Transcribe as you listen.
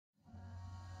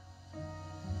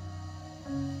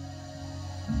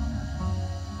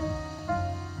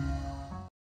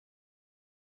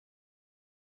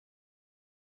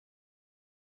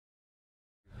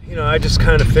you know, I just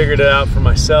kind of figured it out for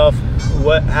myself.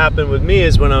 What happened with me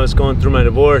is when I was going through my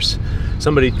divorce,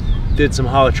 somebody did some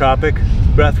holotropic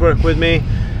breath work with me,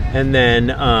 and then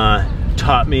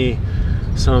taught me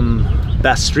some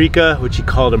Bastrika, which he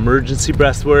called emergency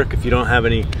breath work. If you don't have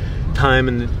any time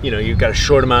and you know you've got a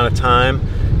short amount of time,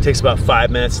 it takes about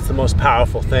 5 minutes. It's the most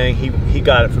powerful thing. He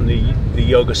got it from the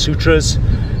Yoga Sutras,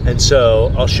 and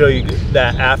so I'll show you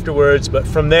that afterwards. But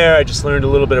from there I just learned a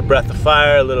little bit of Breath of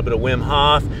Fire, a little bit of Wim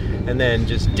Hof, and then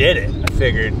just did it. I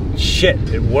figured, shit,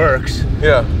 it works.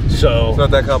 Yeah. So it's not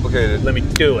that complicated. let me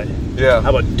do it. Yeah. How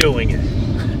about doing it?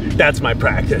 That's my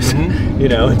practice. You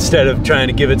know, instead of trying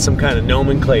to give it some kind of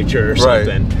nomenclature or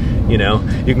something. Right. You know,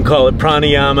 you can call it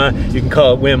pranayama, you can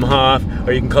call it Wim Hof,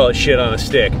 or you can call it shit on a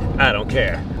stick. I don't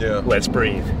care. Yeah. Let's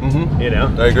breathe. You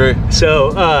know? I agree.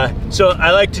 So, so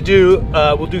I like to do,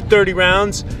 we'll do 30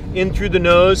 rounds, in through the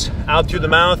nose, out through the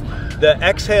mouth. The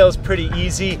exhale is pretty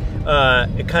easy.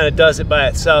 It kind of does it by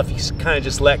itself. You kind of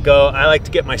just let go. I like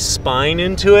to get my spine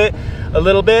into it a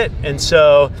little bit. And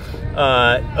so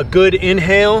a good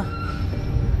inhale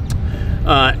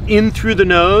in through the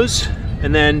nose,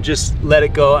 and then just let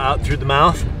it go out through the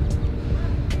mouth.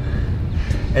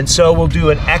 And so we'll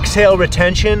do an exhale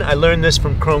retention. I learned this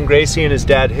from Crone Gracie and his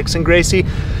dad Hickson Gracie.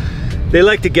 They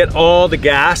like to get all the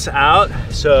gas out,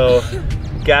 so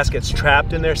gas gets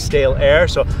trapped in there, stale air.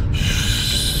 So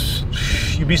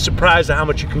you'd be surprised at how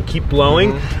much you can keep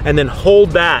blowing, and then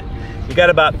hold that. You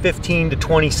got about 15 to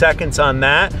 20 seconds on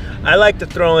that. I like to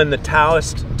throw in the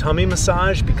Taoist tummy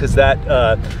massage because that,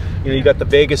 you know, you got the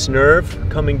vagus nerve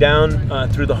coming down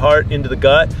through the heart into the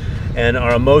gut, and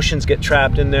our emotions get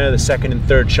trapped in there. The second and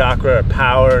third chakra, our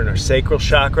power and our sacral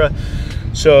chakra.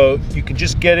 So you can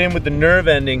just get in with the nerve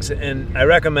endings, and I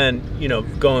recommend, you know,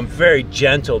 going very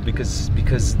gentle because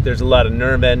there's a lot of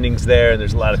nerve endings there, and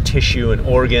there's a lot of tissue and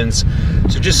organs.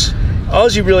 So just, all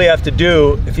you really have to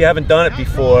do, if you haven't done it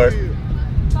before,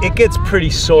 it gets pretty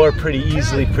sore pretty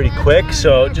easily, pretty quick.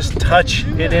 So just touch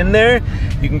it in there.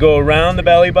 You can go around the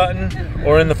belly button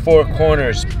or in the four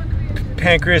corners.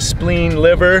 Pancreas, spleen,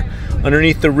 liver,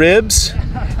 underneath the ribs.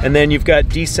 And then you've got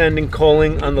descending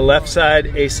colon on the left side,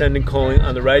 ascending colon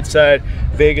on the right side.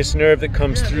 Vagus nerve that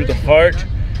comes through the heart,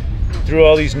 through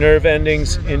all these nerve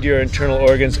endings into your internal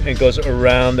organs, and goes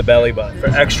around the belly button. For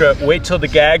extra, wait till the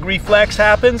gag reflex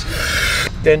happens,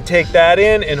 then take that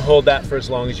in and hold that for as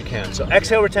long as you can. So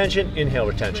exhale retention, inhale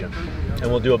retention. And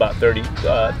we'll do about 30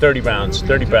 rounds,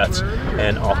 30 breaths,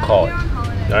 and I'll call it.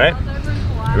 All right?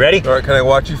 You ready? All right, can I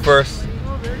watch you first?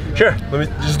 Sure. Let me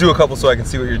just do a couple so I can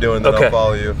see what you're doing, then I'll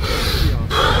follow you.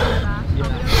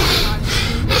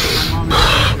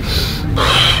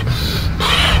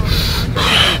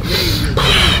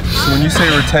 So when you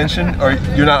say retention,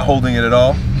 you're not holding it at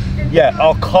all? Yeah,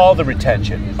 I'll call the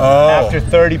retention. Oh. After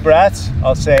 30 breaths,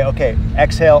 I'll say, okay,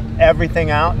 exhale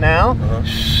everything out now.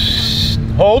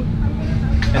 Hold,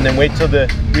 and then wait till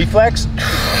the reflex.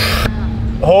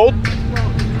 Hold.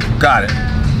 Got it.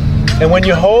 And when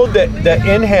you hold the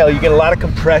inhale, you get a lot of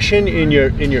compression in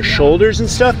your shoulders and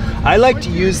stuff. I like to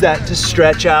use that to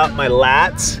stretch out my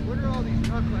lats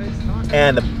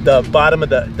and the bottom of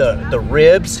the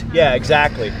ribs. Yeah,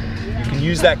 exactly. You can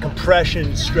use that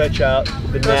compression to stretch out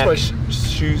the neck. That's what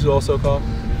shoes also call.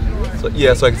 So,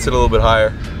 yeah, so I can sit a little bit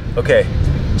higher. Okay,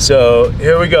 so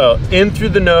here we go. In through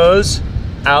the nose,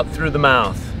 out through the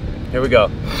mouth. Here we go.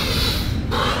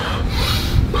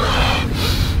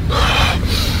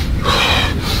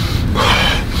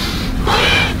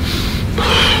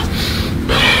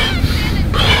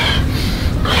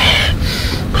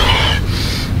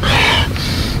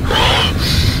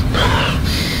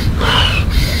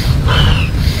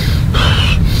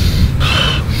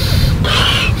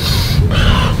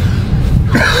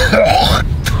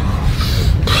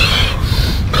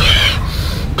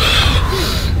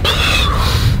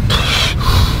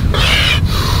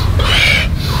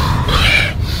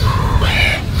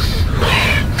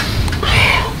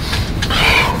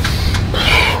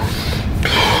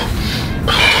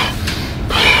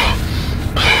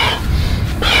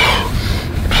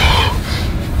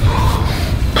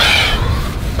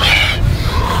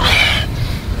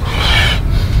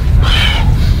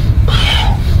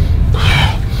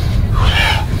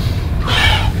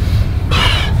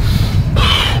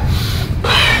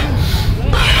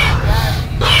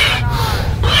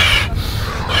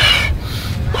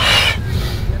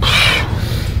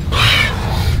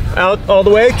 Out all the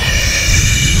way.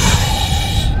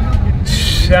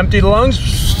 Empty the lungs.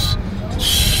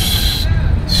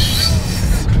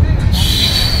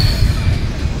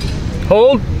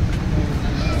 Hold.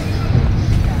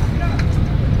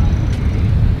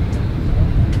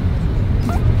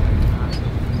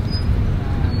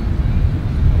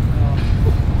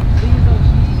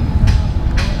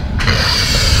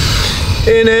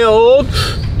 Inhale, hold.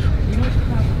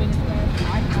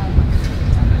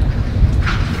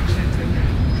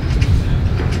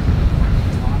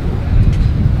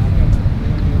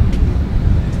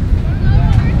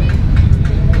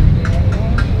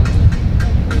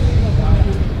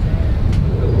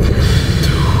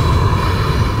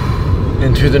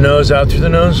 In through the nose, out through the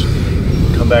nose.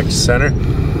 Come back to center.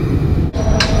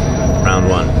 Round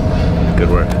one. Good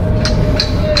work.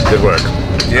 Good work.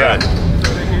 Yeah. Right.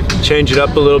 Change it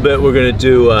up a little bit. We're gonna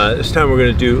do, this time we're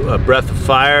gonna do a breath of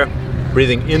fire,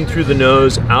 breathing in through the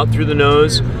nose, out through the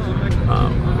nose.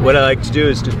 What I like to do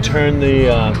is to turn the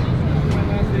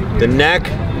neck,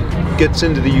 gets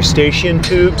into the eustachian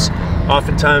tubes.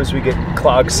 Oftentimes we get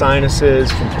clogged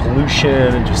sinuses from pollution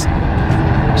and just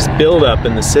build up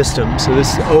in the system. So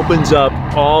this opens up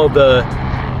all the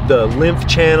lymph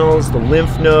channels, the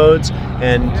lymph nodes,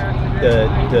 and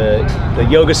the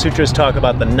Yoga Sutras talk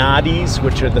about the nadis,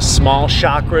 which are the small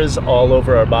chakras all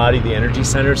over our body, the energy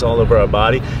centers all over our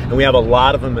body, and we have a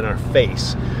lot of them in our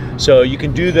face. So you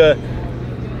can do the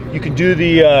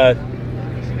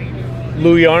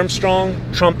Louis Armstrong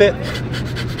trumpet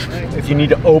if you need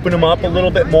to open them up a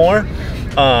little bit more.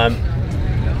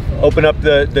 Open up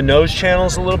the nose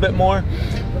channels a little bit more.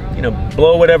 You know,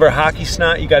 blow whatever hockey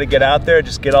snot you got to get out there.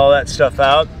 Just get all that stuff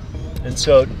out. And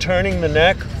so turning the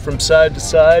neck from side to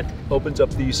side opens up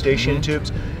the eustachian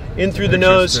tubes. In through the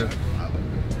nose.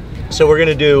 So we're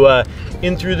gonna do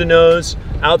in through the nose,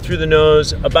 out through the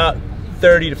nose, about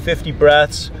 30 to 50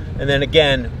 breaths. And then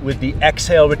again with the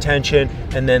exhale retention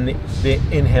and then the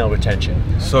inhale retention.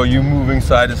 So you moving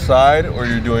side to side, or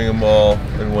you're doing them all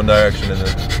in one direction and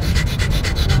then?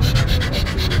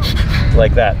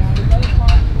 Like that.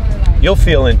 You'll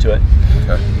feel into it.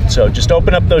 Okay. So just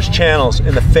open up those channels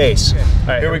in the face. All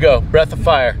right, here we go. Breath of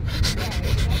fire.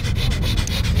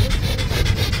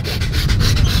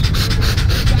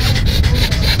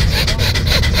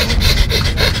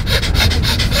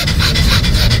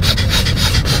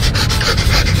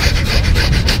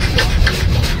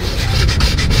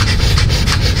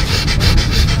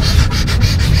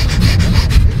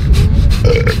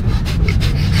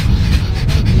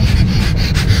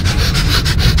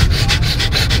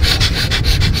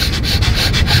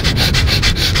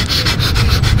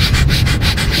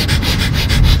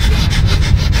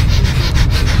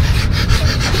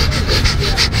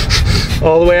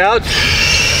 All the way out.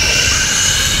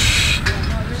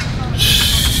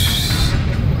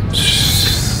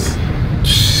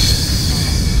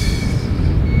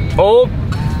 Hold.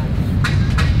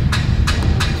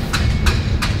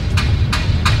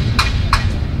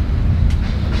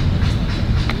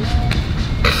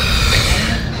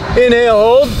 Inhale,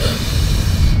 hold.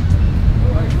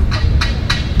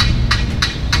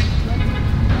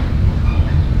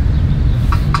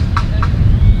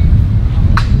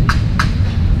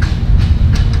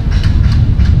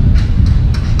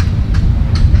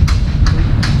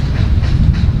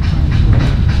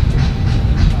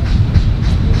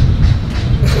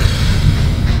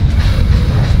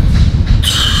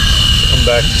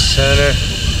 Back to center,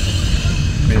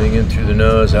 breathing in through the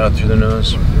nose, out through the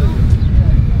nose.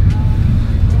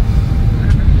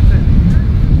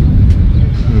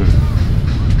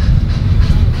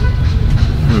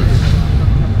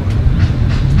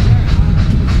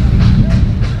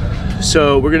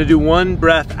 So we're gonna do one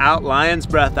breath out, lion's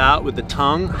breath out with the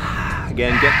tongue.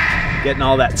 Again, getting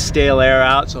all that stale air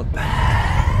out, so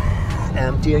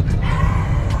emptying.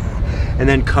 And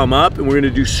then come up, and we're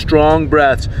gonna do strong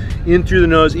breaths in through the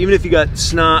nose. Even if you got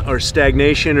snot or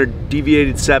stagnation or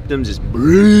deviated septum, just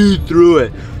breathe through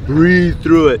it, breathe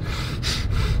through it.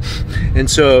 And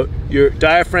so your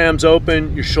diaphragm's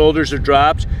open, your shoulders are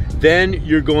dropped, then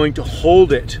you're going to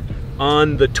hold it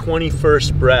on the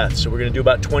 21st breath. So we're gonna do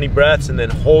about 20 breaths and then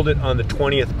hold it on the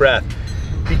 20th breath.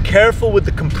 Be careful with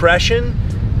the compression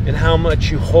and how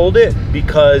much you hold it,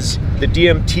 because the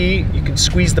DMT, you can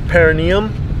squeeze the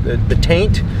perineum, the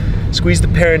taint, squeeze the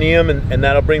perineum, and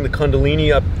that'll bring the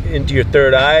kundalini up into your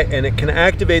third eye, and it can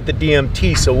activate the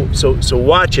DMT. So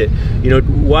watch it. You know,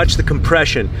 watch the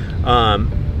compression.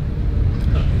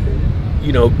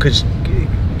 You know, because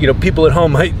you know people at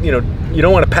home might, you know, you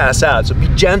don't want to pass out. So be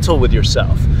gentle with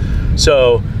yourself.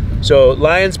 So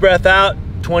lion's breath out,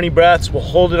 20 breaths. We'll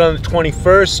hold it on the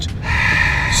 21st.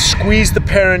 Squeeze the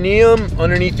perineum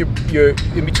underneath your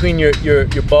in between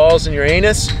your balls and your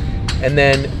anus. And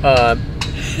then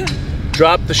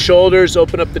drop the shoulders,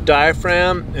 open up the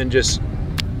diaphragm, and just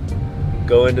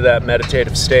go into that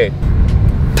meditative state.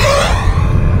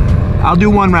 I'll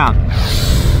do one round.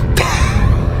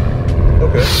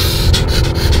 Okay.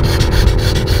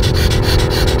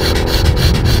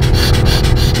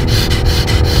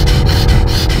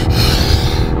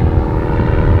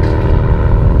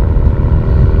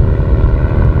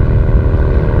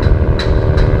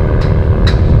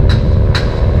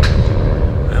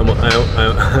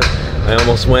 I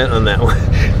almost went on that one.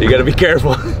 You got to be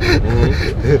careful.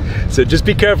 So just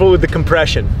be careful with the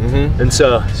compression. And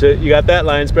so you got that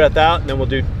lion's breath out, and then we'll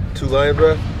do 2 lion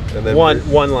breath, and then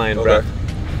one lion breath.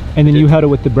 And then you held it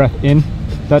with the breath in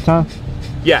that time?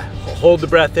 Yeah, hold the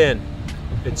breath in.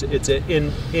 It's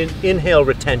an inhale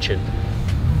retention.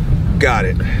 Got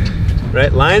it.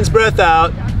 Right, lion's breath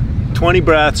out, 20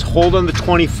 breaths, hold on the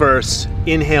 21st,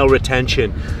 inhale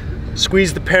retention.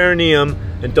 Squeeze the perineum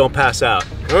and don't pass out.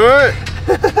 All right,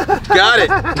 got it.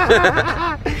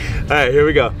 All right, here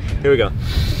we go, here we go.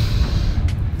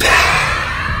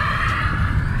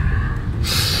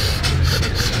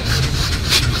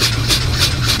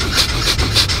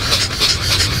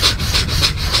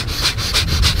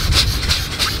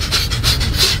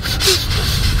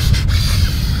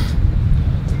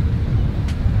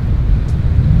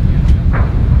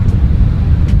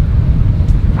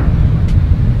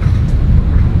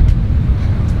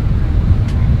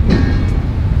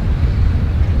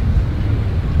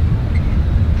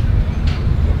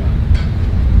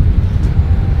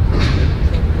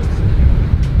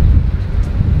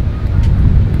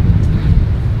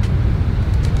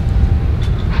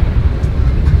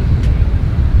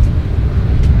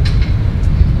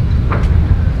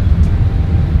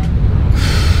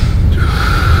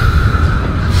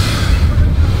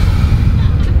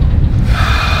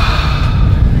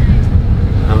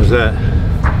 That?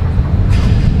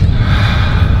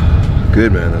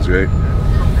 Good, man, that's great.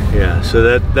 Yeah,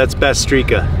 so that's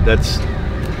Bastrika. That's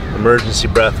emergency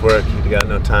breath work. You got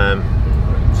no time.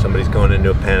 Somebody's going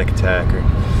into a panic attack, or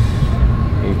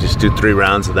you just do 3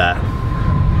 rounds of that.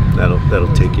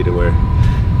 That'll take you to where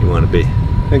you want to be.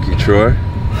 Thank you, Troy.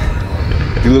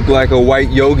 You look like a white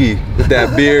yogi with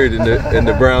that beard and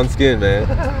the brown skin, man.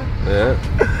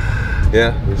 Yeah.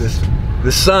 Yeah.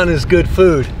 The sun is good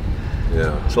food.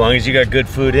 Yeah. As long as you got good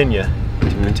food in you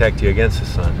to protect you against the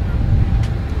sun.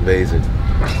 Amazing.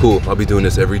 Cool. I'll be doing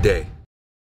this every day.